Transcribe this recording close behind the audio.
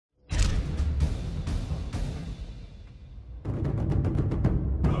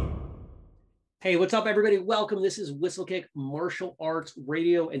Hey, what's up, everybody? Welcome. This is Whistlekick Martial Arts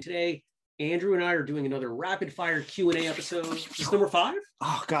Radio, and today Andrew and I are doing another rapid fire Q&A episode. Is this number 5?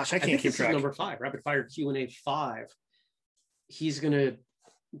 Oh gosh, I can't keep track. This is number 5, rapid fire Q&A 5. He's gonna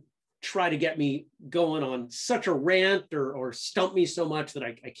try to get me going on such a rant or stump me so much that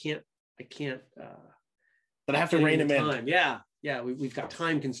I can't. But I have to rein him in. Yeah. We've got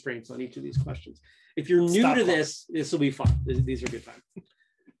time constraints on each of these questions. If you're new to this will be fun. These are good times.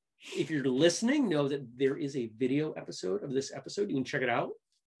 If you're listening, know that there is a video episode of this episode. You can check it out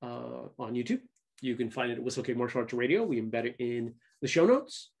on YouTube. You can find it at Whistlekick Martial Arts Radio. We embed it in the show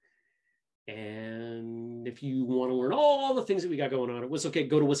notes. And if you want to learn all the things that we got going on at Whistlekick,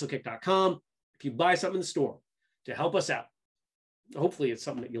 go to whistlekick.com. If you buy something in the store to help us out, hopefully it's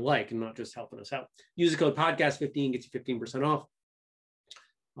something that you like and not just helping us out. Use the code podcast15, gets you 15% off.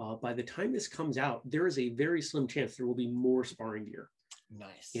 By the time this comes out, there is a very slim chance there will be more sparring gear.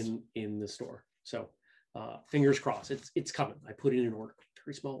 Nice. In the store. So fingers crossed. It's coming. I put it in an order.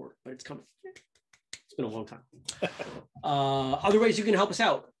 Very small order, but it's coming. It's been a long time. Other ways you can help us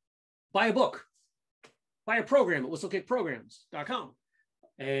out. Buy a book. Buy a program at whistlekickprograms.com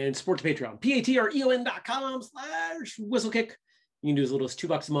and support the Patreon. patreon.com/whistlekick. You can do as little as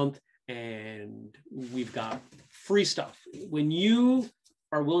 $2 a month, and we've got free stuff. When you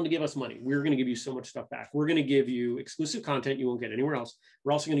are willing to give us money, we're going to give you so much stuff back. We're going to give you exclusive content you won't get anywhere else.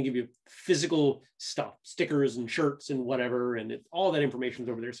 We're also going to give you physical stuff, stickers and shirts and whatever, and all that information is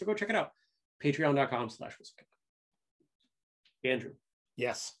over there. So go check it out. Patreon.com/whistlekick. Andrew.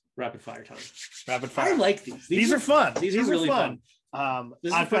 Yes. Rapid fire time. Rapid fire. I like these. These are fun. These are really fun.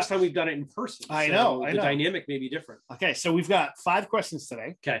 This is the first time we've done it in person. I know. The dynamic may be different. Okay, so we've got 5 questions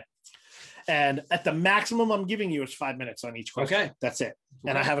today. Okay. And at the maximum I'm giving you is 5 minutes on each question. Okay. That's it. Okay.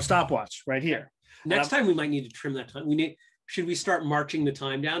 And I have a stopwatch right here. Next time we might need to trim that time. Should we start marching the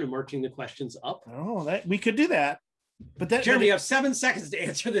time down and marching the questions up? Oh, we could do that. But then Jeremy, you have 7 seconds to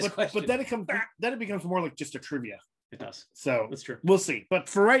answer this question. But then it becomes more like just a trivia. It does. So that's true. We'll see. But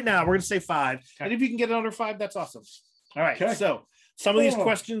for right now, we're going to say 5. Okay. And if you can get another 5, that's awesome. All right. Okay. So some of these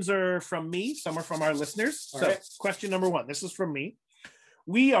questions are from me. Some are from our listeners. All right. Question number 1. This is from me.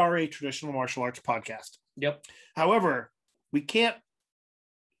 We are a traditional martial arts podcast. Yep. However, we can't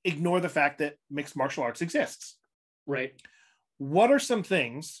ignore the fact that mixed martial arts exists. Right. What are some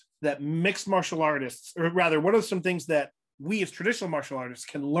things that mixed martial artists, or rather, what are some things that we as traditional martial artists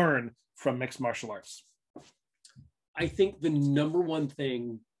can learn from mixed martial arts? I think the number one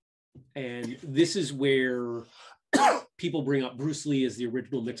thing, and this is where people bring up Bruce Lee as the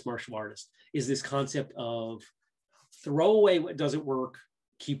original mixed martial artist, is this concept of throw away what doesn't work,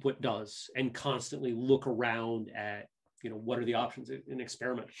 keep what does, and constantly look around at, what are the options and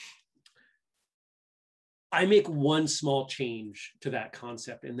experiment. I make one small change to that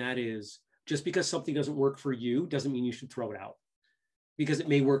concept, and that is just because something doesn't work for you doesn't mean you should throw it out, because it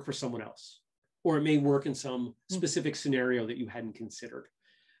may work for someone else, or it may work in some specific scenario that you hadn't considered.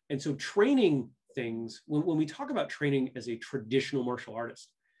 And so training things, when we talk about training as a traditional martial artist,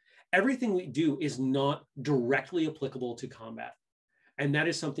 everything we do is not directly applicable to combat. And that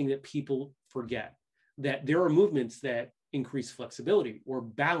is something that people forget, that there are movements that increase flexibility or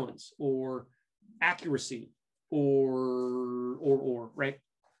balance or accuracy or right?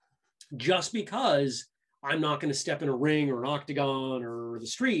 Just because I'm not going to step in a ring or an octagon or the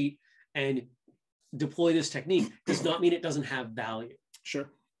street and deploy this technique does not mean it doesn't have value.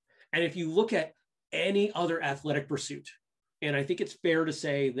 Sure. And if you look at any other athletic pursuit, and I think it's fair to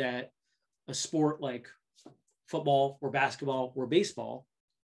say that a sport like football or basketball or baseball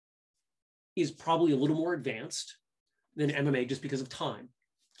is probably a little more advanced than MMA just because of time.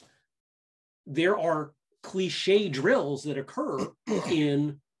 There are cliche drills that occur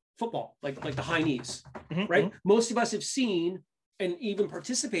in football, like the high knees, right? Mm-hmm. Most of us have seen and even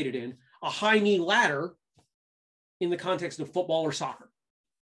participated in a high knee ladder in the context of football or soccer.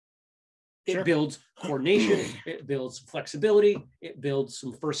 It builds coordination, it builds flexibility, it builds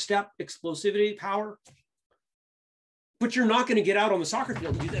some first step explosivity, power. But you're not going to get out on the soccer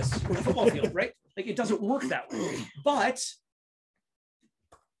field and do this, or the football field, right? Like, it doesn't work that way. But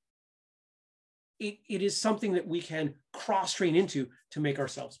it is something that we can cross-train into to make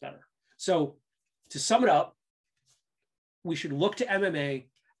ourselves better. So to sum it up, we should look to MMA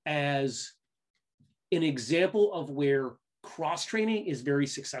as an example of where cross-training is very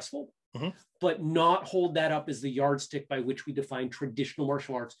successful, but not hold that up as the yardstick by which we define traditional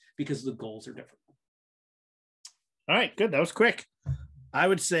martial arts, because the goals are different. All right, good. That was quick. I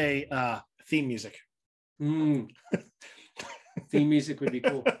would say theme music. Theme music would be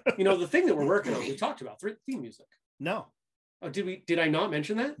cool. The thing that we're working on, we talked about theme music. No. Oh, did I not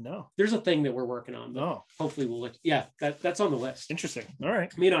mention that? No. There's a thing that we're working on. No. Hopefully we'll look. Yeah, that's on the list. Interesting. All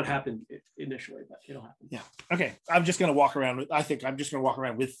right. It may not happen initially, but it'll happen. Yeah. Okay. I'm just gonna walk around with. I think I'm just gonna walk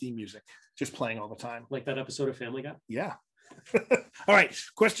around with theme music, just playing all the time, like that episode of Family Guy. Yeah. All right.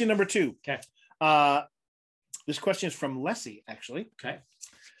 Question number 2. Okay. This question is from Leslie, actually. Okay.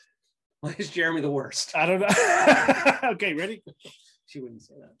 Why is Jeremy the worst? I don't know. Okay, ready? She wouldn't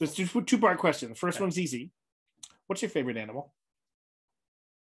say that. This is a 2-part question. The first one's easy. What's your favorite animal?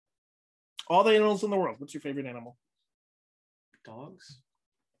 All the animals in the world. What's your favorite animal? Dogs.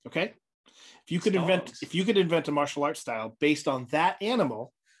 Okay. If you could invent a martial arts style based on that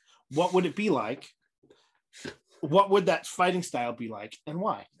animal, what would it be like? What would that fighting style be like, and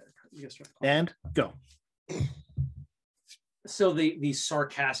why? And go. So the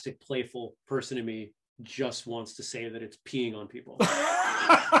sarcastic, playful person in me just wants to say that it's peeing on people.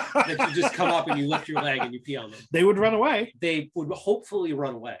 That you just come up and you lift your leg and you pee on them. They would run away. They would hopefully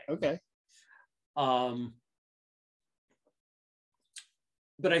run away. Okay. But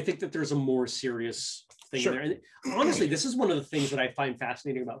I think that there's a more serious thing Sure. there. And honestly, this is one of the things that I find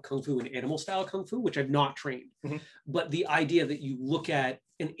fascinating about Kung Fu and animal style Kung Fu, which I've not trained. Mm-hmm. But the idea that you look at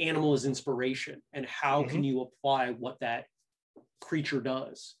an animal as inspiration and how can you apply what that creature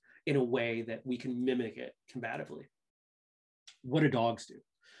does in a way that we can mimic it combatively. What do dogs do?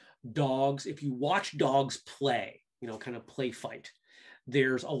 Dogs, if you watch dogs play, kind of play fight,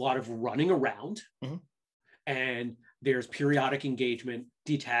 there's a lot of running around and there's periodic engagement,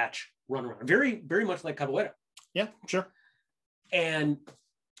 detach, run around. Very, very much like capoeira. Yeah, sure. And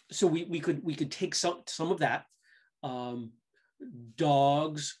so we could take some of that.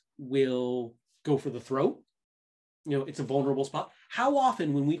 Dogs will go for the throat. It's a vulnerable spot. How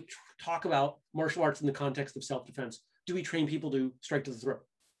often when we talk about martial arts in the context of self-defense, do we train people to strike to the throat?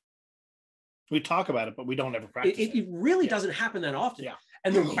 We talk about it, but we don't ever practice it. It really doesn't happen that often. Yeah.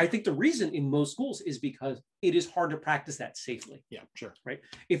 And I think the reason in most schools is because it is hard to practice that safely. Yeah, sure. Right.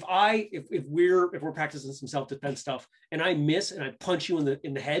 If we're practicing some self-defense stuff and I miss and I punch you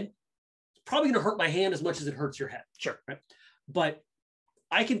in the head, it's probably going to hurt my hand as much as it hurts your head. Sure. Right. But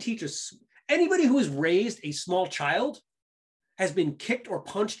I can teach anybody who has raised a small child has been kicked or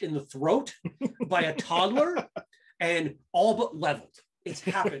punched in the throat by a toddler and all but leveled. It's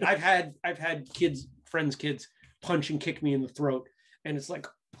happened. I've had friends' kids punch and kick me in the throat. And it's like,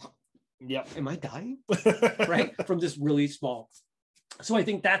 yep. Am I dying? Right? From this really small. So I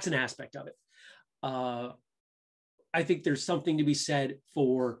think that's an aspect of it. I think there's something to be said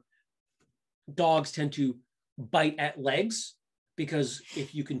for dogs tend to bite at legs, because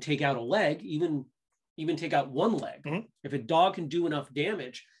if you can take out a leg, even take out one leg, if a dog can do enough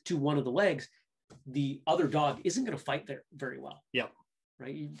damage to one of the legs, the other dog isn't going to fight there very well. Yeah.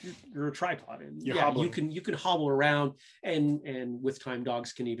 Right, you're a tripod, and hobbling. you can hobble around, and with time,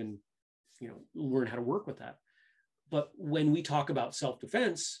 dogs can even, learn how to work with that. But when we talk about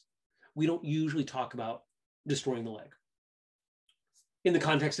self-defense, we don't usually talk about destroying the leg. In the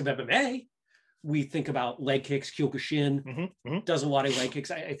context of MMA, we think about leg kicks. Kyokushin does a lot of leg kicks.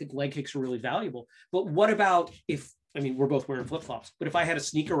 I think leg kicks are really valuable. But what about we're both wearing flip-flops, but if I had a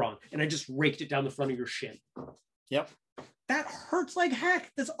sneaker on and I just raked it down the front of your shin? Yep. That hurts like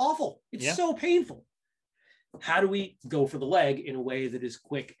heck. That's awful. It's so painful. How do we go for the leg in a way that is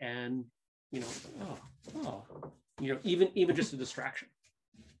quick and, even just a distraction?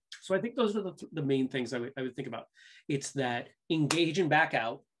 So I think those are the main things I would think about. It's that engage and back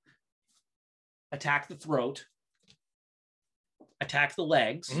out, attack the throat, attack the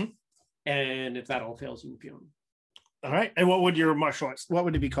legs, and if that all fails, you can pee on them. All right. And what would your martial arts, what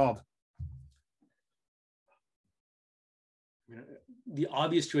would it be called? The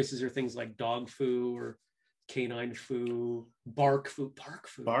obvious choices are things like dog foo or canine foo, bark foo.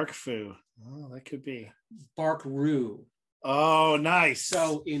 Oh, that could be bark roo. Oh, nice.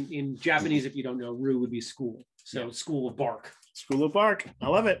 So in Japanese, if you don't know, roo would be school. So school of bark. School of bark. I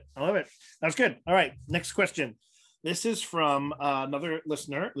love it. That's good. All right. Next question. This is from another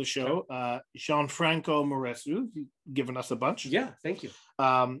listener of the show, Gianfranco Moresu. He's given us a bunch. Yeah, thank you.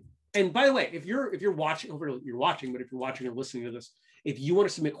 And by the way, if you're watching, but if you're watching or listening to this, if you want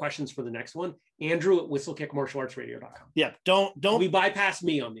to submit questions for the next one, Andrew at whistlekickmartialartsradio.com. Yeah, don't we bypass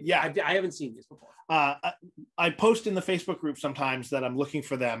me on these. Yeah, I haven't seen these before. I post in the Facebook group sometimes that I'm looking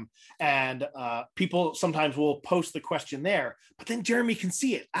for them, and people sometimes will post the question there, but then Jeremy can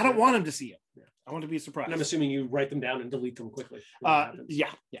see it. I don't want him to see it. Yeah. I want to be surprised. And I'm assuming you write them down and delete them quickly.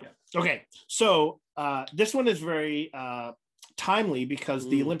 Yeah. Okay, so this one is very timely because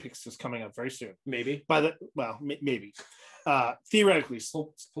the Olympics is coming up very soon. Maybe. Maybe. Theoretically.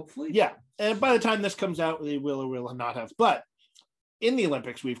 Hopefully. Yeah. And by the time this comes out, they will or will not have. But in the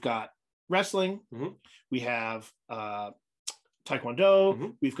Olympics, we've got wrestling, we have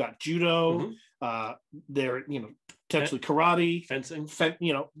Taekwondo, we've got judo, there, potentially karate, fencing,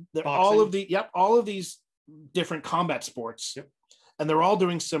 all of these different combat sports, and they're all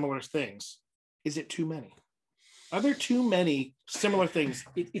doing similar things. Is it too many? Are there too many similar things?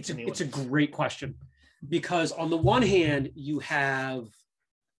 It's a great question, because on the one hand, you have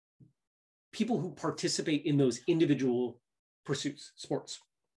people who participate in those individual pursuits, sports,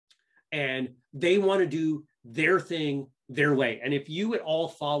 and they want to do their thing their way. And if you at all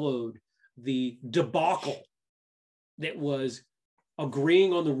followed the debacle that was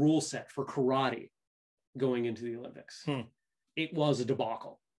agreeing on the rule set for karate going into the Olympics, it was a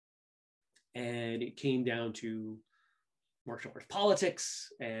debacle. And it came down to martial arts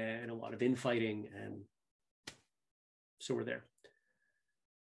politics and a lot of infighting. And so we're there.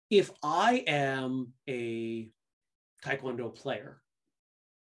 If I am a Taekwondo player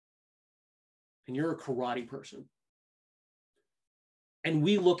and you're a karate person, and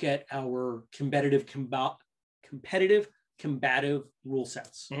we look at our competitive combative rule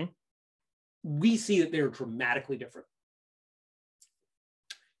sets, we see that they're dramatically different.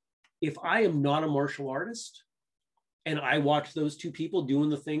 If I am not a martial artist and I watch those two people doing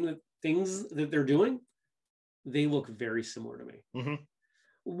the things that they're doing, they look very similar to me.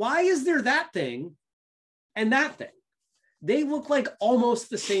 Why is there that thing and that thing? They look like almost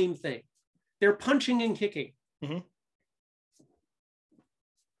the same thing. They're punching and kicking.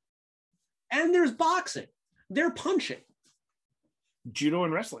 And there's boxing. They're punching. Judo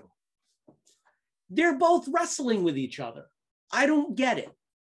and wrestling. They're both wrestling with each other. I don't get it.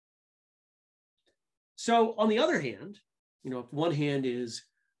 So on the other hand, if one hand is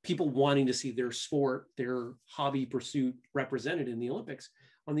people wanting to see their sport, their hobby pursuit represented in the Olympics.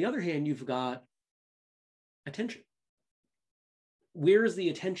 On the other hand, you've got attention. Where is the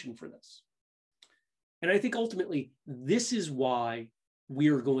attention for this? And I think ultimately, this is why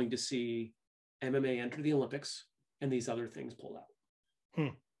we're going to see MMA enter the Olympics and these other things pulled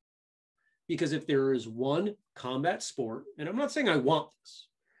out. Because if there is one combat sport, and I'm not saying I want this,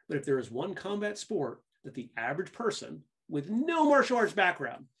 but if there is one combat sport that the average person with no martial arts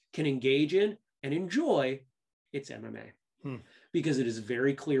background can engage in and enjoy, it's MMA. Because it is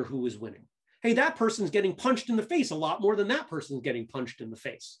very clear who is winning. Hey, that person's getting punched in the face a lot more than that person's getting punched in the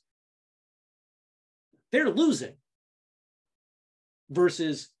face. They're losing.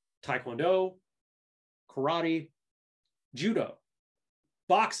 Versus Taekwondo, karate, judo,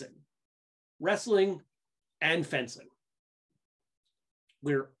 boxing, wrestling, and fencing,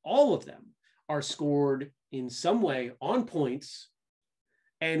 where all of them are scored in some way on points.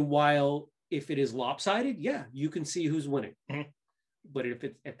 And while if it is lopsided, yeah, you can see who's winning. But if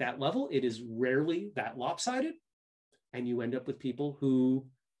it's at that level, it is rarely that lopsided. And you end up with people who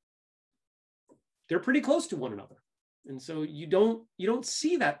they're pretty close to one another. And so you don't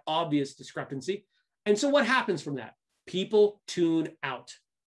see that obvious discrepancy. And so what happens from that? People tune out.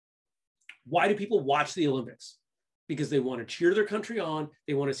 Why do people watch the Olympics? Because they want to cheer their country on,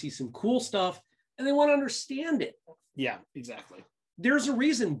 they want to see some cool stuff, and they want to understand it. Yeah, exactly. There's a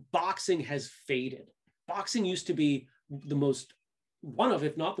reason boxing has faded. Boxing used to be one of,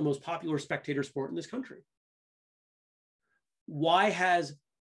 if not the most popular spectator sport in this country. Why has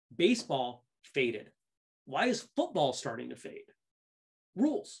baseball faded? Why is football starting to fade?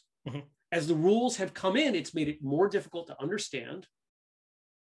 Rules. As the rules have come in, it's made it more difficult to understand.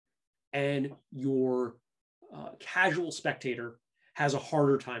 And your casual spectator has a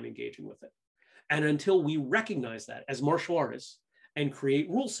harder time engaging with it. And until we recognize that as martial artists and create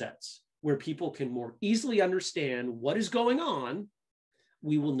rule sets where people can more easily understand what is going on,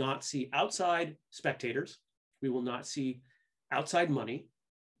 we will not see outside spectators. We will not see outside money,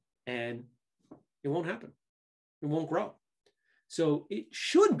 and it won't happen. It won't grow. So it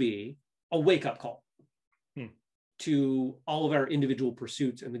should be a wake-up call to all of our individual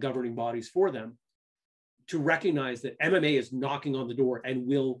pursuits and the governing bodies for them to recognize that MMA is knocking on the door and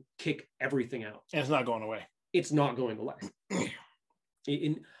will kick everything out. And it's not going away. It's not going away.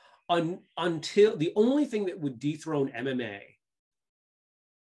 Until the only thing that would dethrone MMA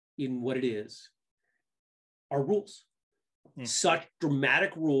in what it is are rules. Such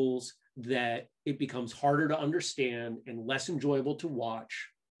dramatic rules that it becomes harder to understand and less enjoyable to watch,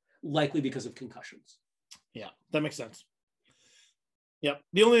 likely because of concussions. Yeah, that makes sense. Yep.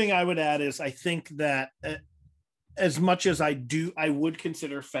 The only thing I would add is I think that as much as I would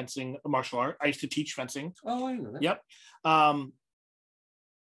consider fencing a martial art. I used to teach fencing. Oh, I know that. Yep.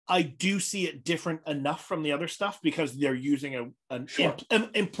 I do see it different enough from the other stuff because they're using an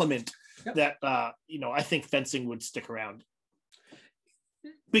implement that, I think fencing would stick around.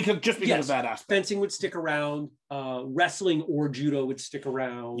 Because of that aspect. Fencing would stick around. Wrestling or judo would stick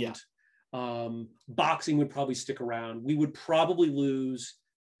around. Yeah. Boxing would probably stick around. We would probably lose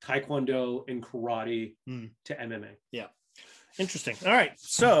Taekwondo and karate to MMA. Yeah. Interesting. All right.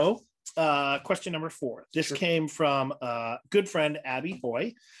 So question number 4. This came from good friend Abby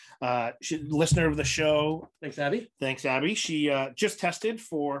Hoy. Listener of the show. Thanks, Abby. She just tested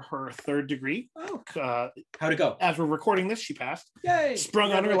for her 3rd degree. How'd it go? As we're recording this, she passed. Yay!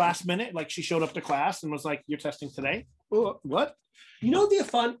 Sprung on her last minute. Like, she showed up to class and was like, "You're testing today?" What? You know, it'd be a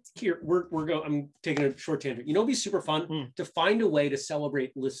fun here. We're going. I'm taking a short tangent. You know, it'd be super fun to find a way to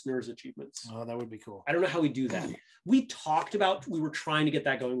celebrate listeners' achievements. Oh, that would be cool. I don't know how we do that. We were trying to get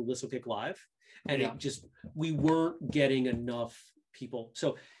that going with Whistlekick Live, and we weren't getting enough people.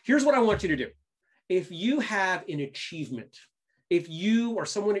 So here's what I want you to do. If you have an achievement, if you or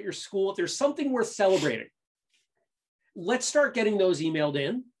someone at your school, if there's something worth celebrating, let's start getting those emailed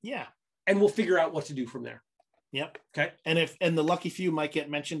in. Yeah. And we'll figure out what to do from there. Yep. Okay. And the lucky few might get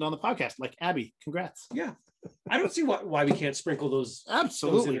mentioned on the podcast, like Abby. Congrats. Yeah. I don't see why we can't sprinkle those.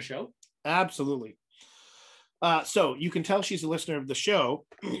 Absolutely. Those in a show. Absolutely. So you can tell she's a listener of the show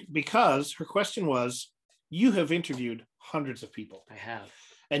because her question was, you have interviewed hundreds of people. I have.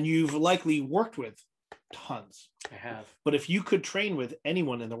 And you've likely worked with tons. I have. But if you could train with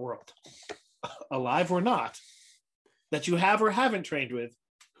anyone in the world, alive or not, that you have or haven't trained with,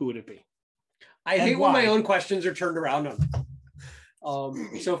 who would it be? I hate when my own questions are turned around on.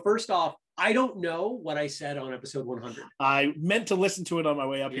 So first off, I don't know what I said on episode 100. I meant to listen to it on my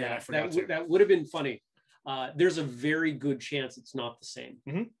way up here. And I forgot that would have been funny. There's a very good chance it's not the same.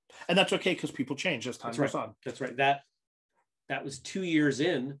 Mm-hmm. And that's okay, because people change as time goes on. That's right. That was 2 years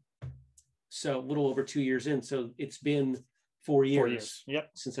in. So a little over 2 years in. So it's been 4 years. 4 years. Yep.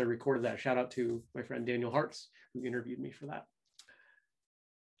 Since I recorded that. Shout out to my friend Daniel Hartz, who interviewed me for that.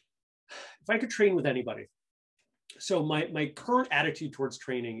 If I could train with anybody. So my current attitude towards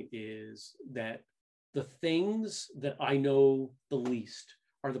training is that the things that I know the least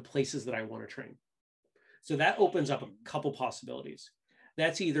are the places that I want to train. So that opens up a couple possibilities.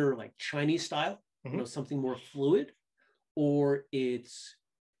 That's either like Chinese style, something more fluid, or it's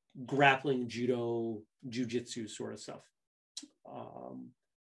grappling, judo, jujitsu sort of stuff.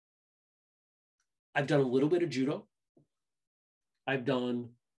 I've done a little bit of judo. I've done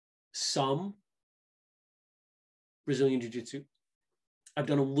some Brazilian jiu-jitsu. I've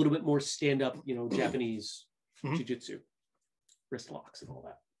done a little bit more stand-up, Japanese jiu-jitsu, wrist locks and all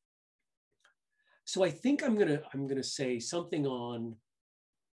that. So I think I'm gonna say something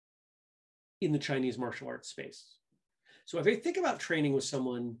in the Chinese martial arts space. So if I think about training with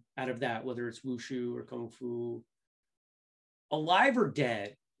someone out of that, whether it's wushu or kung fu, alive or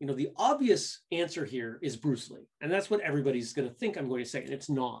dead, the obvious answer here is Bruce Lee. And that's what everybody's going to think I'm going to say. And it's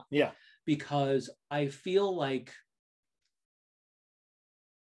not. Yeah. Because I feel like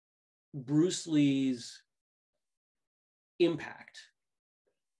Bruce Lee's impact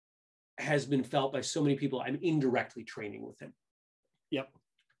has been felt by so many people. I'm indirectly training with him. Yep.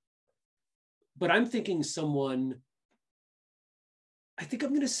 But I'm thinking I think I'm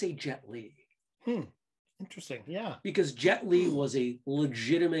going to say Jet Li. Interesting. Yeah. Because Jet Li was a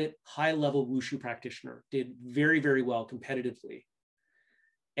legitimate high-level wushu practitioner, did very, very well competitively,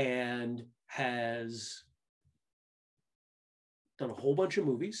 and has done a whole bunch of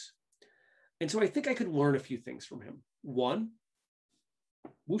movies. And so I think I could learn a few things from him. One,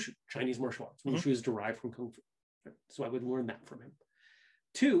 wushu, Chinese martial arts. Wushu is derived from kung fu. So I would learn that from him.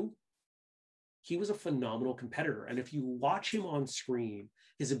 Two, he was a phenomenal competitor. And if you watch him on screen,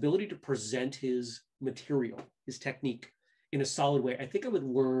 his ability to present his material, his technique in a solid way, I think I would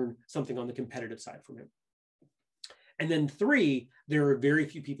learn something on the competitive side from him. And then three, there are very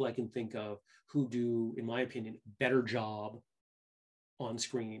few people I can think of who do, in my opinion, a better job on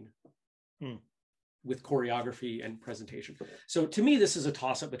screen with choreography and presentation. So to me, this is a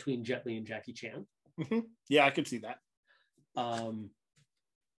toss-up between Jet Li and Jackie Chan. Yeah, I could see that.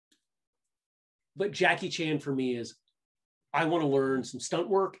 But Jackie Chan for me is, I want to learn some stunt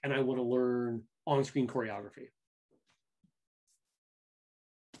work and I want to learn on-screen choreography.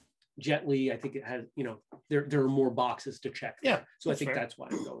 Jet Li, I think it has, there are more boxes to check there. Yeah. So I think that's why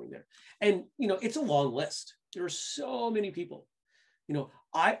I'm going there. And, it's a long list. There are so many people.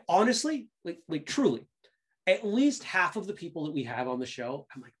 I honestly, like truly, at least half of the people that we have on the show,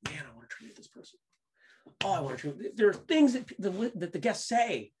 I'm like, man, I want to train with this person. Oh, I want to train. There are things that the guests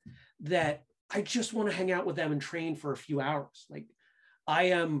say that I just want to hang out with them and train for a few hours. Like I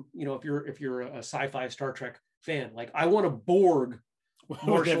am, if you're a sci-fi Star Trek fan, like I want to Borg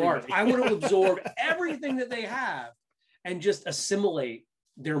martial arts. I want to absorb everything that they have and just assimilate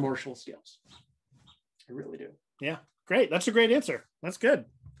they're martial skills. I really do. Yeah, great. That's a great answer. That's good.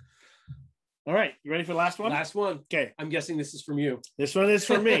 All right, you ready for the last one? Last one. Okay. I'm guessing this is from you. This one is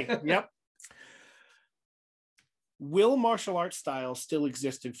from me. Yep. Will martial arts styles still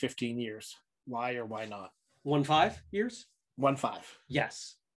exist in 15 years? Why or why not? 5 years? 5.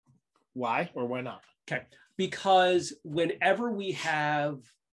 Yes. Why or why not? Okay. Because whenever we have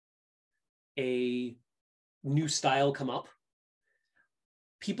a new style come up,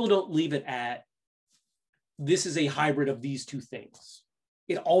 people don't leave it at, this is a hybrid of these two things.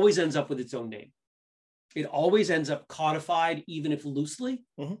 It always ends up with its own name. It always ends up codified, even if loosely.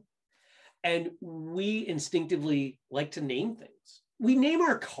 Mm-hmm. And we instinctively like to name things. We name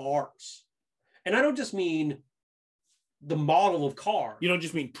our cars. And I don't just mean the model of car. You don't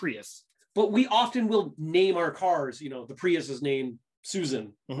just mean Prius. But we often will name our cars. The Prius is named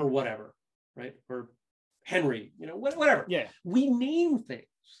Susan or whatever, right? Or Henry, whatever. Yeah. We name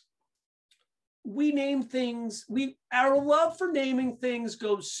things. Our love for naming things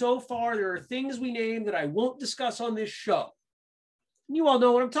goes so far. There are things we name that I won't discuss on this show. You all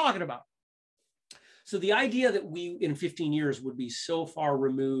know what I'm talking about. So the idea that we in 15 years would be so far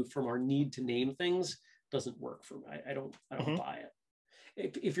removed from our need to name things doesn't work for me. I don't buy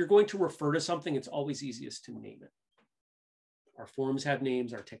it. If you're going to refer to something, it's always easiest to name it. Our forms have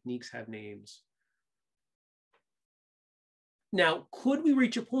names, our techniques have names. Now, could we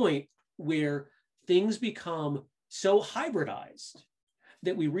reach a point where things become so hybridized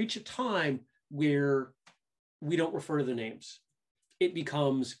that we reach a time where we don't refer to the names? It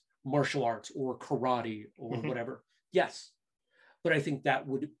becomes martial arts or karate or whatever. Yes. But I think that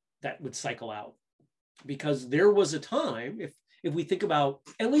would cycle out, because there was a time, if we think about,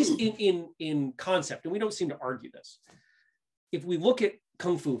 at least in concept, and we don't seem to argue this, if we look at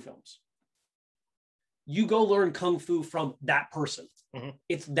Kung Fu films, you go learn Kung Fu from that person.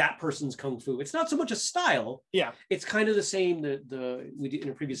 It's that person's Kung Fu. It's not so much a style. Yeah. It's kind of the same that we did in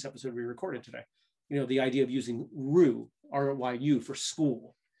a previous episode we recorded today. The idea of using R-Y-U for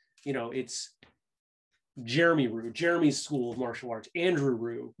school. It's Jeremy Rue, Jeremy's school of martial arts, Andrew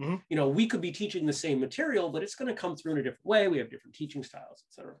Rue. We could be teaching the same material, but it's going to come through in a different way. We have different teaching styles,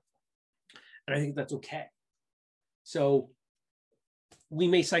 etc. And I think that's okay. So we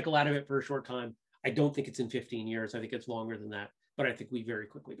may cycle out of it for a short time. I don't think it's in 15 years. I think it's longer than that. But I think we very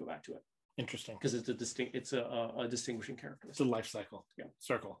quickly go back to it. Interesting. Because it's a distinguishing character. It's a life cycle. Yeah.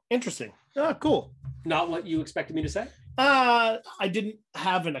 Circle. Interesting. Oh, cool. Not what you expected me to say? I didn't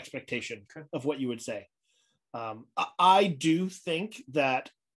have an expectation of what you would say. I do think that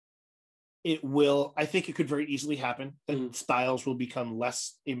I think it could very easily happen that styles will become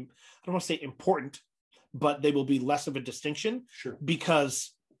less, I don't want to say important, but they will be less of a distinction. Sure.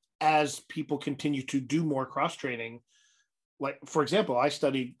 Because as people continue to do more cross-training, like, for example, I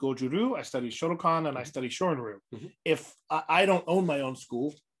studied Goju-Ryu, I studied Shotokan, and I studied Shorin-Ryu. If I don't own my own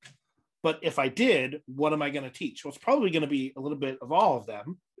school, but if I did, what am I going to teach? Well, it's probably going to be a little bit of all of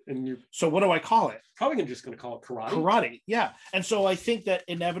them. So what do I call it? Probably just going to call it karate. Karate, yeah. And so I think that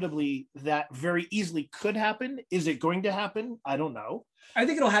inevitably that very easily could happen. Is it going to happen? I don't know. I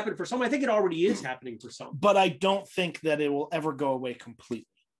think it'll happen for some. I think it already is happening for some. But I don't think that it will ever go away completely.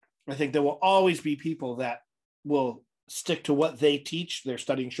 I think there will always be people that will stick to what they teach. They're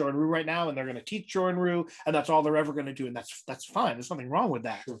studying Shorin-Ryu right now, and they're going to teach Shorin-Ryu, and that's all they're ever going to do. And that's fine. There's nothing wrong with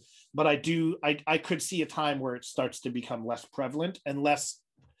that. Sure. But I could see a time where it starts to become less prevalent and less,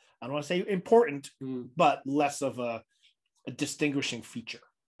 I don't want to say important, but less of a distinguishing feature.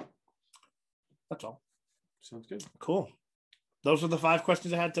 That's all. Sounds good. Cool. Those are the 5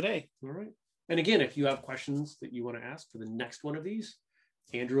 questions I had today. All right. And again, if you have questions that you want to ask for the next one of these,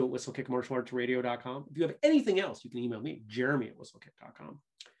 Andrew at whistlekickmartialartsradio.com. If you have anything else, you can email me, Jeremy at whistlekick.com.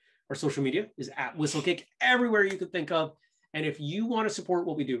 Our social media is at Whistlekick, everywhere you can think of. And if you want to support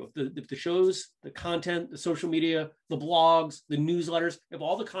what we do, if the shows, the content, the social media, the blogs, the newsletters, if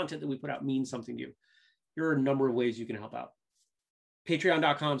all the content that we put out means something to you, there are a number of ways you can help out.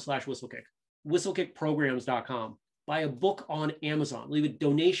 Patreon.com/Whistlekick, whistlekickprograms.com. Buy a book on Amazon. Leave a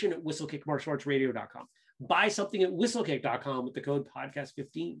donation at whistlekickmartialartsradio.com. Buy something at whistlekick.com with the code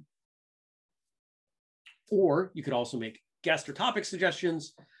podcast15. Or you could also make guest or topic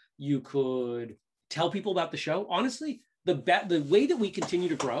suggestions. You could tell people about the show. Honestly, the way that we continue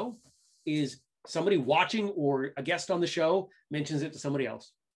to grow is somebody watching or a guest on the show mentions it to somebody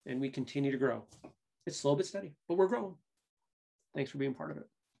else, and we continue to grow. It's slow but steady, but we're growing. Thanks for being part of it.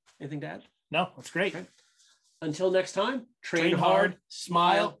 Anything to add? No, that's great. Okay. Until next time, train hard,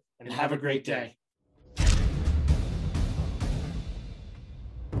 smile, and have a great day.